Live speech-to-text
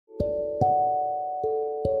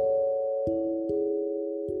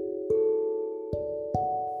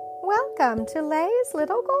Welcome to Lay's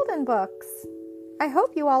Little Golden Books. I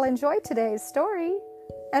hope you all enjoyed today's story.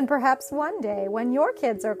 And perhaps one day, when your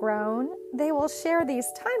kids are grown, they will share these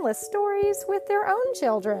timeless stories with their own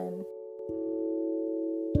children.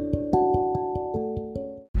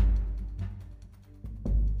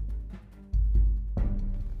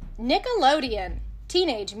 Nickelodeon,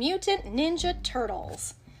 Teenage Mutant Ninja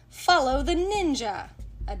Turtles. Follow the Ninja.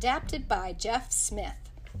 Adapted by Jeff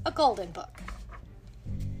Smith. A Golden Book.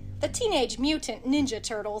 The Teenage Mutant Ninja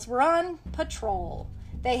Turtles were on patrol.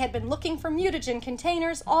 They had been looking for mutagen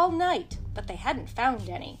containers all night, but they hadn't found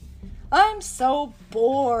any. "I'm so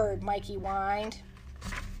bored," Mikey whined.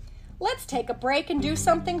 "Let's take a break and do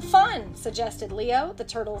something fun," suggested Leo, the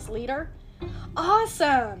Turtles' leader.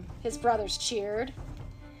 "Awesome!" his brothers cheered.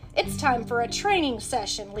 "It's time for a training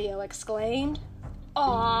session," Leo exclaimed.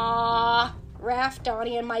 "Aww," Raph,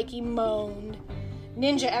 Donnie, and Mikey moaned.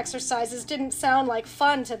 Ninja exercises didn't sound like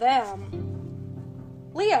fun to them.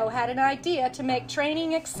 Leo had an idea to make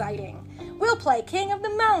training exciting. "We'll play King of the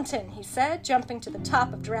Mountain," he said, jumping to the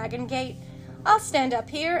top of Dragon Gate. "I'll stand up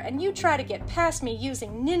here and you try to get past me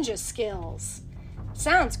using ninja skills."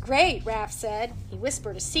 "Sounds great," Raph said. He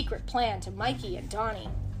whispered a secret plan to Mikey and Donnie.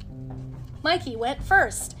 Mikey went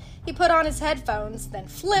first. He put on his headphones, then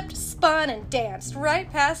flipped, spun, and danced right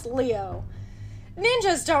past Leo.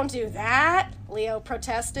 "Ninjas don't do that," Leo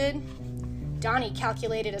protested. Donnie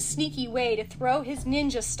calculated a sneaky way to throw his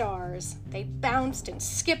ninja stars. They bounced and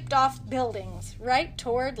skipped off buildings, right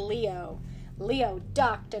toward Leo. Leo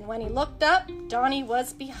ducked, and when he looked up, Donnie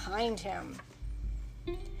was behind him.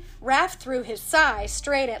 Raph threw his sai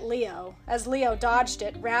straight at Leo. As Leo dodged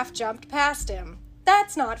it, Raph jumped past him.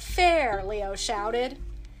 "That's not fair," Leo shouted.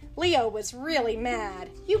 Leo was really mad.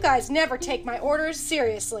 "You guys never take my orders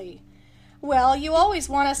seriously." "Well, you always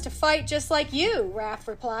want us to fight just like you," Raph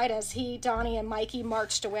replied as he, Donnie, and Mikey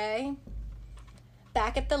marched away.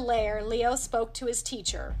 Back at the lair, Leo spoke to his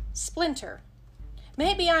teacher, Splinter.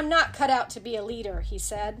 "Maybe I'm not cut out to be a leader," he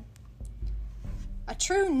said. "A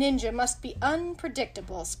true ninja must be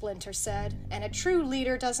unpredictable," Splinter said, "and a true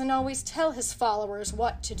leader doesn't always tell his followers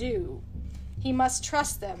what to do. He must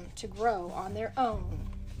trust them to grow on their own."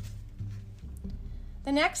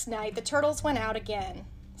 The next night, the turtles went out again.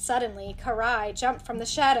 Suddenly, Karai jumped from the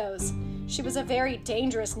shadows. She was a very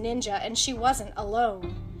dangerous ninja, and she wasn't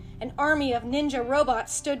alone. An army of ninja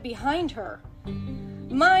robots stood behind her.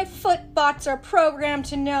 "My footbots are programmed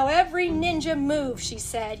to know every ninja move," she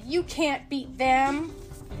said. "You can't beat them."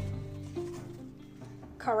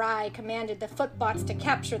 Karai commanded the footbots to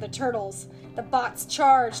capture the turtles. The bots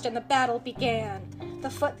charged, and the battle began. The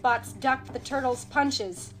footbots ducked the turtles'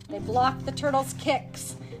 punches. They blocked the turtles'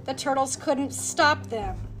 kicks. The turtles couldn't stop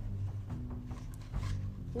them.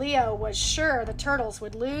 Leo was sure the turtles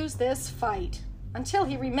would lose this fight, until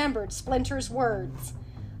he remembered Splinter's words.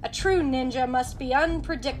 A true ninja must be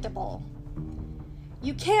unpredictable.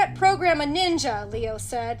 "You can't program a ninja," Leo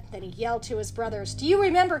said. Then he yelled to his brothers, "Do you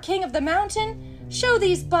remember King of the Mountain? Show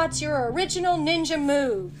these bots your original ninja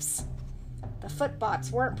moves." The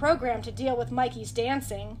footbots weren't programmed to deal with Mikey's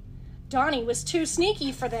dancing. Donnie was too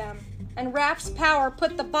sneaky for them, and Raph's power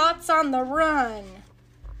put the bots on the run.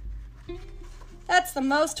 "That's the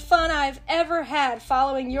most fun I've ever had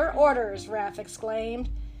following your orders," Raph exclaimed.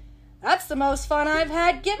 "That's the most fun I've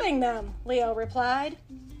had giving them," Leo replied.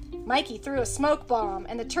 Mikey threw a smoke bomb,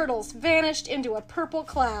 and the turtles vanished into a purple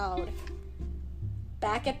cloud.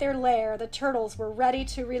 Back at their lair, the turtles were ready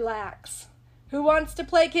to relax. "Who wants to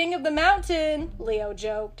play King of the Mountain?" Leo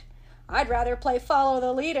joked. "I'd rather play Follow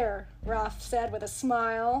the Leader," Raph said with a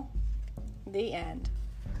smile. The end.